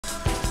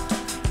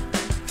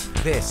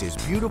This is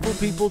Beautiful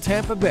People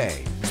Tampa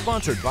Bay,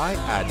 sponsored by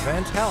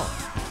Advent Health.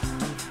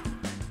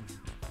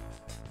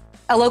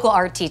 A local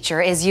art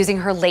teacher is using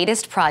her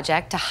latest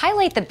project to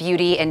highlight the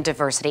beauty and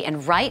diversity,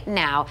 and right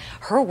now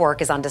her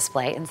work is on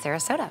display in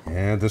Sarasota.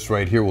 And this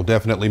right here will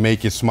definitely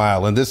make you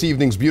smile. And this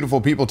evening's Beautiful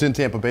People 10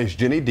 Tampa Bay's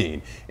Jenny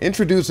Dean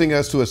introducing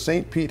us to a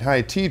St. Pete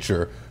High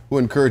teacher who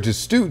encourages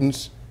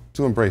students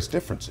to embrace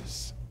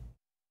differences.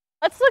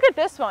 Let's look at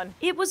this one.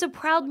 It was a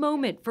proud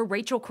moment for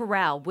Rachel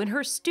Koral when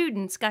her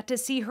students got to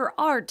see her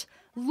art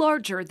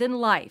larger than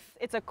life.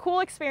 It's a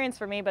cool experience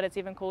for me, but it's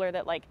even cooler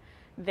that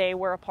they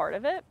were a part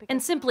of it.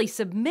 And simply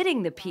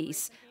submitting the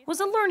piece was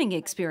a learning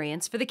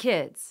experience for the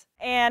kids.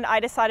 And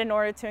I decided in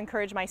order to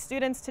encourage my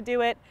students to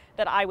do it,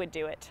 that I would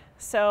do it.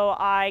 So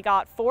I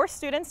got 4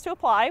 students to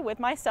apply with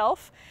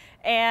myself,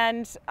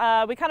 and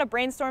we kind of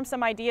brainstormed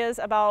some ideas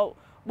about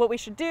what we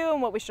should do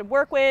and what we should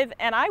work with,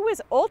 and I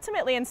was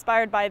ultimately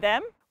inspired by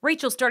them.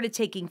 Rachel started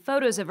taking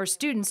photos of her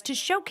students to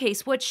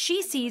showcase what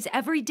she sees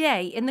every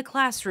day in the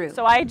classroom.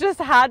 So I just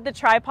had the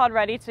tripod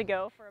ready to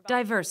go for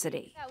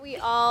diversity. We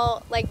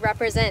all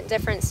represent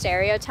different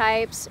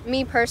stereotypes.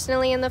 Me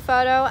personally in the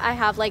photo, I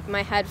have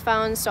my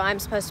headphones, so I'm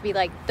supposed to be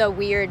the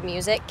weird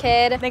music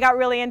kid. They got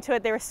really into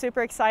it. They were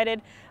super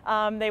excited.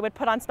 They would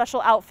put on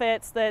special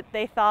outfits that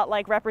they thought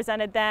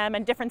represented them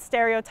and different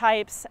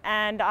stereotypes,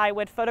 and I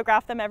would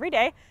photograph them every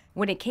day.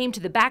 When it came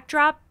to the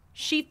backdrop,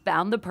 she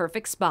found the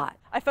perfect spot.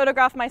 I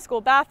photographed my school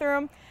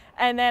bathroom,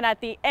 and then at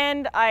the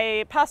end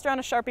I passed around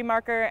a Sharpie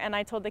marker and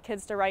I told the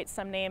kids to write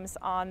some names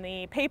on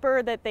the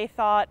paper that they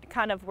thought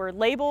kind of were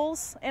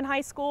labels in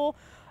high school,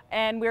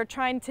 and we were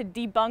trying to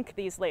debunk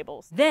these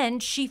labels. Then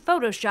she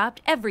photoshopped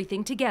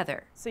everything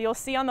together. So you'll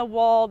see on the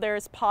wall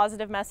there's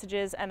positive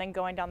messages, and then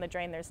going down the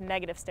drain there's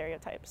negative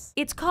stereotypes.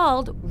 It's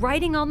called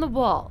Writing on the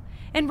Wall,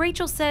 and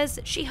Rachel says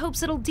she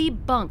hopes it'll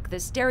debunk the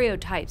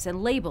stereotypes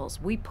and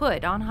labels we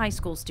put on high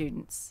school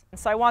students.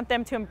 So I want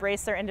them to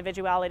embrace their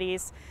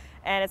individualities,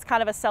 and it's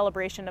kind of a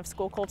celebration of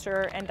school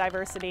culture and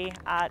diversity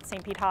at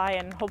St. Pete High,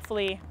 and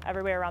hopefully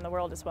everywhere around the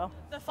world as well.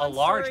 A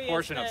large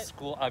portion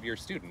of your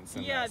students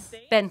in this.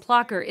 Ben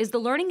Plocker is the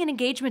Learning and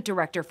Engagement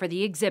Director for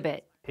the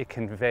exhibit. It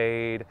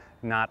conveyed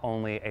not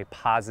only a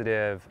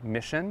positive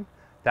mission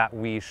that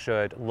we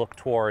should look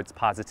towards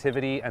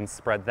positivity and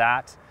spread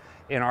that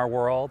in our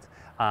world,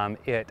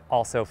 it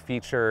also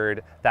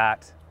featured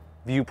that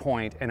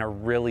viewpoint in a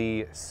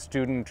really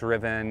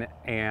student-driven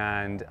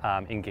and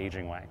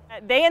engaging way.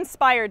 They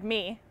inspired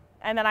me,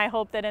 and then I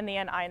hope that in the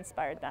end I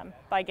inspired them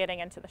by getting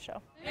into the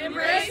show.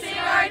 Embracing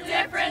our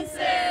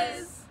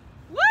differences!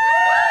 Woo!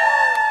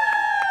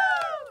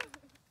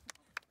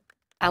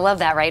 I love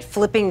that, right?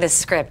 Flipping the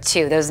script,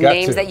 too. Those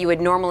names that you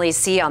would normally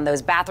see on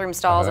those bathroom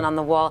stalls and on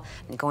the wall,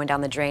 and going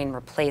down the drain,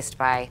 replaced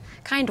by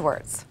kind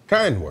words.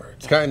 Kind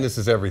words. Kindness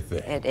is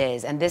everything. It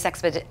is. And this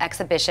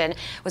exhibition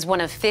was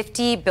one of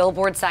 50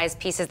 billboard-sized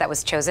pieces that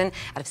was chosen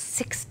out of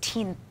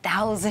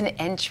 16,000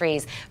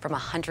 entries from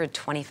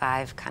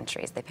 125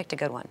 countries. They picked a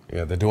good one.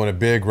 Yeah, they're doing it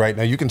big right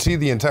now. You can see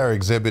the entire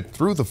exhibit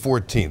through the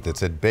 14th.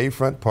 It's at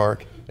Bayfront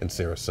Park in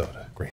Sarasota. Great.